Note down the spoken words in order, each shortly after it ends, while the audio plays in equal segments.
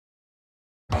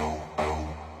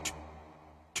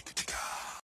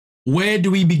Where do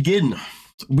we begin?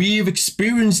 We've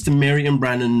experienced Mary and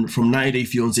Brandon from 90 Day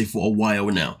Fiance for a while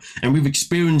now, and we've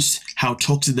experienced how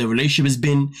toxic their relationship has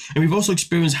been, and we've also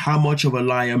experienced how much of a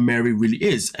liar Mary really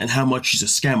is and how much she's a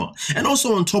scammer. And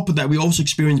also on top of that, we also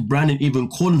experienced Brandon even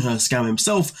calling her a scammer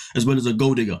himself as well as a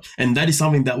gold digger, and that is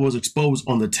something that was exposed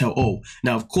on the tell-all.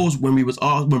 Now, of course, when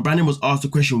Brandon was asked the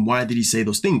question, why did he say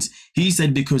those things? He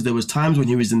said because there was times when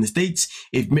he was in the States,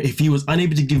 if he was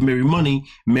unable to give Mary money,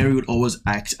 Mary would always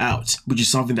act out, which is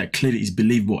something that clearly is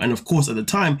believable. And of course, at the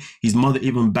time, his mother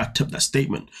even backed up that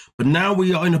statement. But now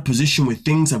we are in a position where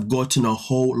things have gotten a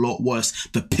whole lot worse.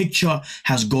 The picture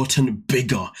has gotten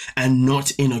bigger, and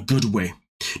not in a good way.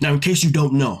 Now, in case you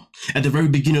don't know, at the very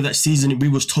beginning of that season, we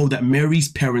was told that Mary's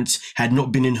parents had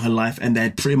not been in her life and they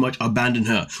had pretty much abandoned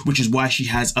her, which is why she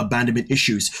has abandonment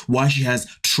issues, why she has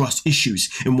trust issues,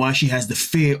 and why she has the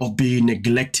fear of being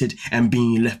neglected and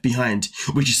being left behind,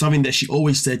 which is something that she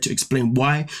always said to explain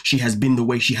why she has been the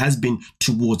way she has been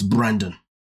towards Brandon.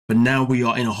 But now we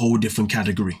are in a whole different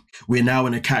category. We're now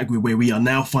in a category where we are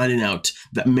now finding out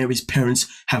that Mary's parents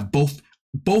have both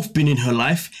been in her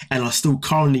life and are still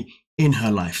currently in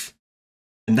her life.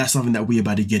 And that's something that we're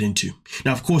about to get into.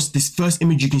 Now, of course, this first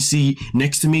image you can see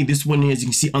next to me, this one here, as you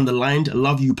can see underlined,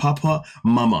 love you, Papa,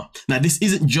 Mama. Now, this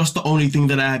isn't just the only thing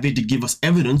that I have here to give us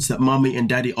evidence that Mommy and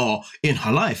Daddy are in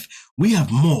her life. We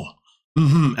have more.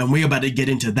 And we're about to get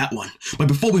into that one. But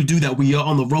before we do that, we are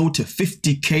on the road to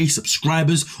 50K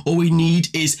subscribers. All we need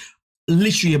is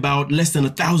literally about less than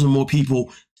 1,000 more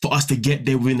people for us to get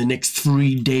there within the next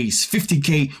 3 days.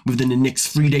 50K within the next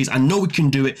 3 days. I know we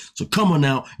can do it. So come on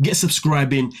now, get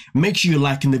subscribing. Make sure you're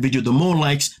liking the video. The more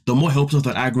likes, the more helps us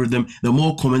with the algorithm. The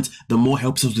more comments, the more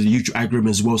helps us with the YouTube algorithm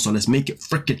as well. So let's make it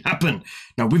freaking happen.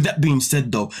 Now, with that being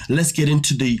said though, let's get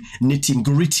into the nitty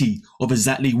gritty of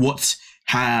exactly what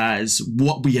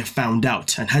we have found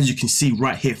out. And as you can see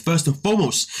right here, first and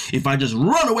foremost, if I just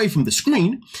run away from the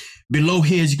screen, below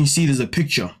here, as you can see, there's a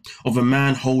picture of a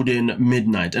man holding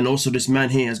midnight. And also this man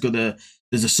here has got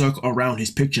there's a circle around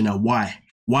his picture. Now, why?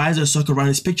 Why is there a circle around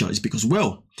his picture? It's because,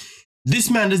 well, this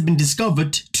man has been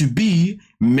discovered to be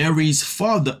Mary's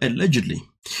father, allegedly.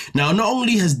 Now, not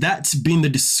only has that been the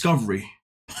discovery,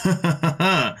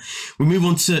 we move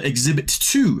on to exhibit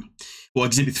 2. Or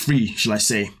exhibit 3, shall I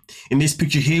say. In this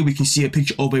picture here, we can see a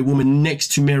picture of a woman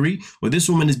next to Mary, where this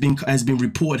woman has been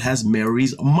reported as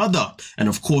Mary's mother. And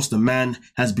of course, the man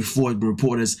has before been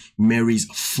reported as Mary's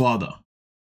father.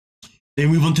 Then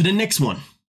move on to the next one.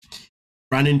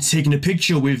 Brandon taking a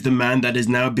picture with the man that has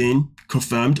now been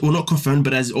confirmed, or not confirmed,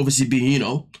 but has obviously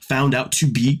been, found out to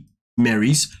be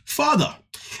Mary's father.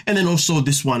 And then also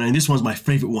this one, and this one's my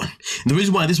favorite one. And the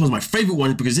reason why this one's my favorite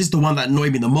one is because this is the one that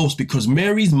annoyed me the most, because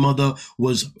Mary's mother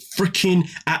was freaking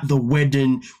at the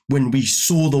wedding when we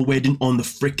saw the wedding on the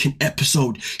freaking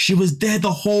episode. She was there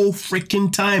the whole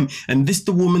freaking time. And this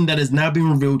the woman that has now been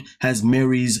revealed as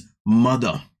Mary's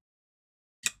mother.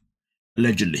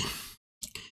 Allegedly.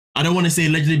 I don't want to say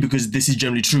allegedly because this is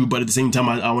generally true, but at the same time,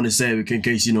 I want to say it in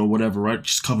case, whatever, right?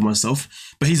 Just cover myself.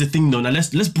 But here's the thing though. Now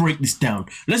let's break this down.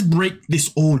 Let's break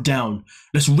this all down.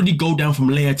 Let's really go down from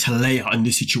layer to layer in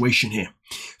this situation here.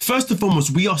 First and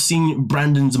foremost, we are seeing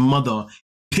Brandon's mother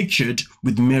pictured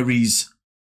with Mary's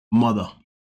mother.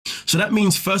 So that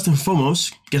means first and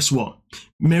foremost, guess what?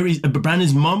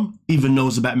 Brandon's mom even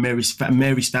knows about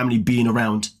Mary's family being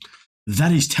around.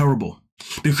 That is terrible.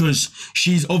 Because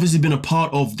she's obviously been a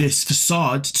part of this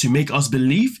facade to make us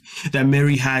believe that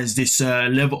Mary has this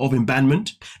level of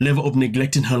abandonment, level of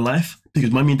neglecting her life,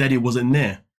 because Mommy and Daddy wasn't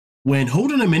there. When,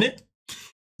 hold on a minute,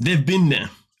 they've been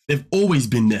there. They've always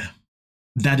been there.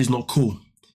 That is not cool.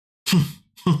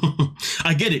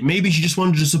 I get it. Maybe she just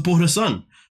wanted to support her son.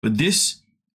 But this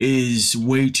is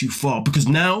way too far, because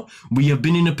now we have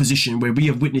been in a position where we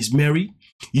have witnessed Mary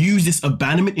use this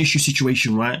abandonment issue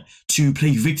situation, right, to play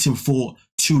victim for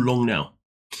too long now.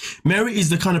 Mary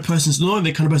is the kind of person,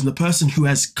 the person who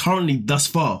has currently thus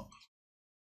far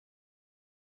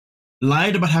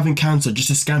lied about having cancer just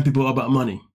to scam people about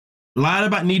money. Lied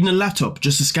about needing a laptop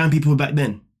just to scam people back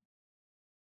then.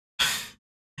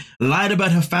 Lied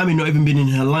about her family not even being in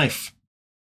her life.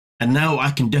 And now I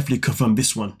can definitely confirm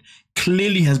this one.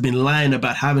 Clearly has been lying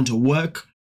about having to work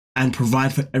and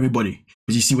provide for everybody.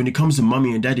 But you see, when it comes to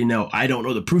Mommy and Daddy now, I don't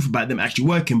know the proof about them actually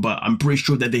working, but I'm pretty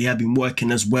sure that they have been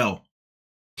working as well.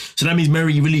 So that means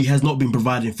Mary really has not been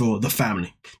providing for the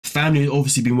family. The family has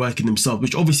obviously been working themselves,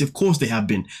 which obviously, of course, they have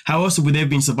been. How else would they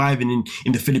have been surviving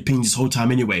in the Philippines this whole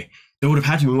time anyway? They would have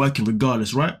had to be working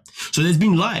regardless, right? So there's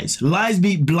been lies. Lies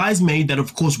made that,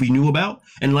 of course, we knew about,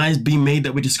 and lies being made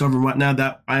that we're discovering right now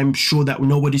that I'm sure that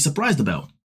nobody's surprised about.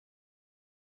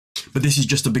 But this is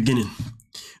just the beginning.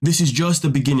 This is just the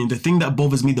beginning. The thing that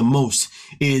bothers me the most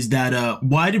is that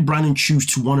why did Brandon choose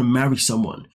to want to marry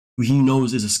someone who he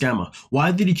knows is a scammer?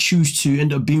 Why did he choose to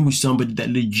end up being with somebody that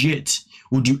legit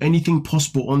will do anything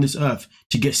possible on this earth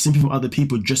to get sympathy from other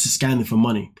people just to scam them for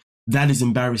money? That is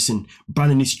embarrassing.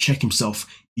 Brandon needs to check himself.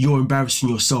 You're embarrassing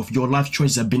yourself. Your life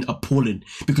choices have been appalling.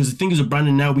 Because the thing is with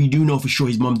Brandon now, we do know for sure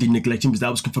his mom did neglect him because that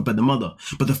was confirmed by the mother.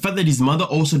 But the fact that his mother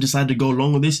also decided to go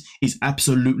along with this is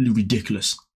absolutely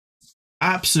ridiculous.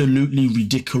 Absolutely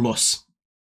ridiculous.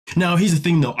 Now, here's the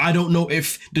thing though. I don't know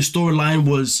if the storyline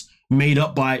was made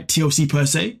up by TLC per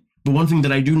se. But one thing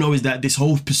that I do know is that this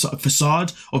whole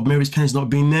facade of Mary's parents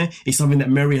not being there is something that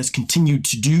Mary has continued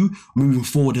to do moving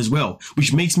forward as well,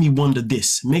 which makes me wonder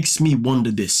this.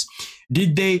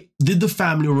 Did the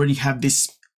family already have this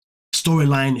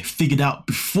storyline figured out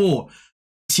before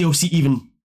TLC even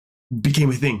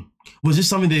became a thing? Was this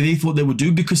something that they thought they would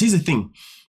do? Because here's the thing.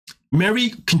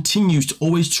 Mary continues to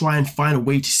always try and find a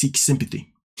way to seek sympathy.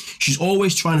 She's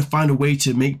always trying to find a way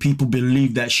to make people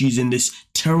believe that she's in this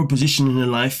terrible position in her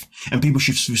life and people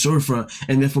should feel sorry for her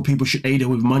and therefore people should aid her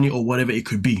with money or whatever it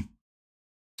could be.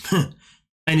 And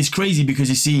it's crazy because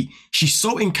you see, she's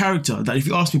so in character that if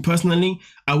you ask me personally,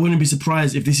 I wouldn't be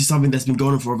surprised if this is something that's been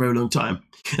going on for a very long time.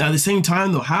 Now, at the same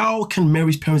time though, how can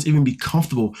Mary's parents even be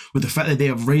comfortable with the fact that they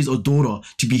have raised a daughter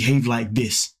to behave like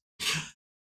this?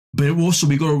 But also,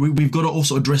 we've got to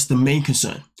also address the main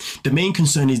concern. The main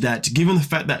concern is that given the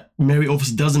fact that Mary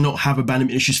obviously does not have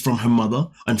abandonment issues from her mother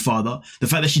and father, the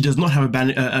fact that she does not have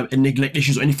neglect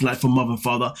issues or anything like from mother and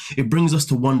father, it brings us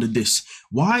to wonder this.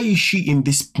 Why is she in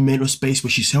this mental space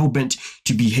where she's hell-bent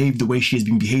to behave the way she has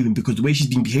been behaving? Because the way she's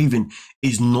been behaving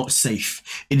is not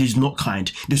safe. It is not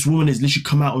kind. This woman has literally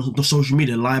come out on the social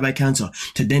media, lie about cancer,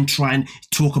 to then try and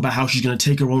talk about how she's going to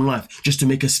take her own life just to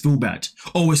make us feel bad.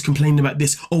 Always complaining about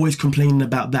this, always complaining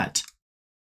about that.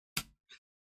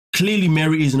 Clearly,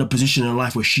 Mary is in a position in her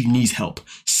life where she needs help,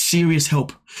 serious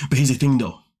help. But here's the thing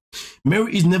though.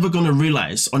 Mary is never going to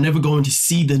realize or never going to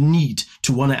see the need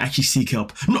to want to actually seek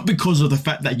help. Not because of the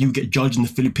fact that you get judged in the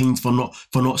Philippines for not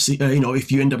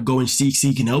if you end up going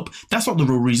seeking help. That's not the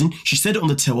real reason. She said it on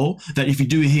the tell that if you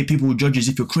do it here, people will judge you as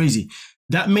if you're crazy.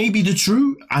 That may be the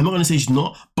true. I'm not going to say it's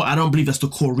not, but I don't believe that's the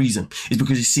core reason. It's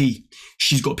because you see,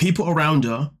 she's got people around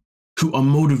her who are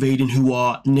motivating, who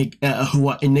are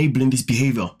enabling this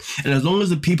behavior. And as long as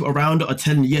the people around her are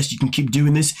telling her, yes, you can keep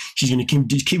doing this, she's going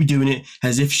to keep doing it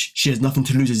as if she has nothing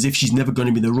to lose, as if she's never going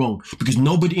to be the wrong. Because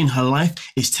nobody in her life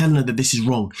is telling her that this is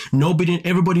wrong.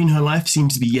 Everybody in her life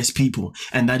seems to be yes people.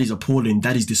 And that is appalling.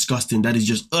 That is disgusting. That is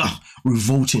just,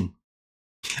 revolting.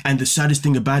 And the saddest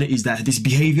thing about it is that this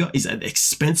behavior is at the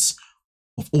expense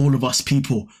of all of us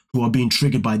people who are being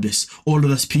triggered by this. All of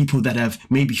us people that have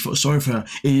maybe felt sorry for her.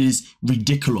 It is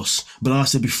ridiculous. But like I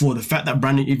said before, the fact that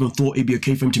Brandon even thought it'd be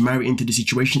okay for him to marry into the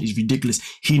situation is ridiculous.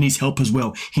 He needs help as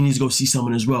well. He needs to go see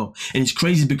someone as well. And it's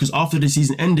crazy because after the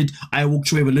season ended, I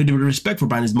walked away with a little bit of respect for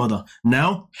Brandon's mother.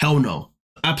 Now, hell no.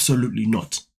 Absolutely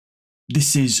not.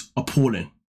 This is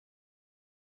appalling.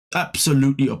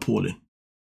 Absolutely appalling.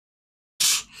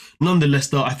 Nonetheless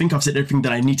though, I think I've said everything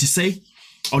that I need to say.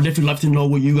 I'd definitely like to know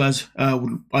what you guys,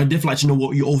 I'd definitely like to know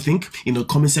what you all think in the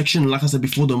comment section. Like I said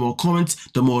before, the more comments,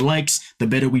 the more likes, the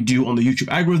better we do on the YouTube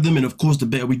algorithm. And of course, the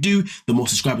better we do, the more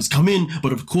subscribers come in.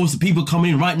 But of course, the people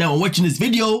coming in right now and watching this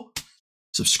video,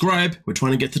 subscribe. We're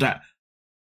trying to get to that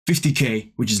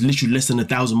 50K, which is literally less than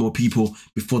 1,000 more people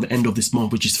before the end of this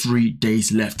month, which is 3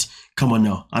 days left. Come on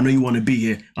now. I know you want to be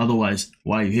here. Otherwise,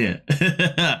 why are you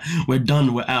here? We're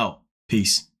done. We're out.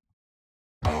 Peace.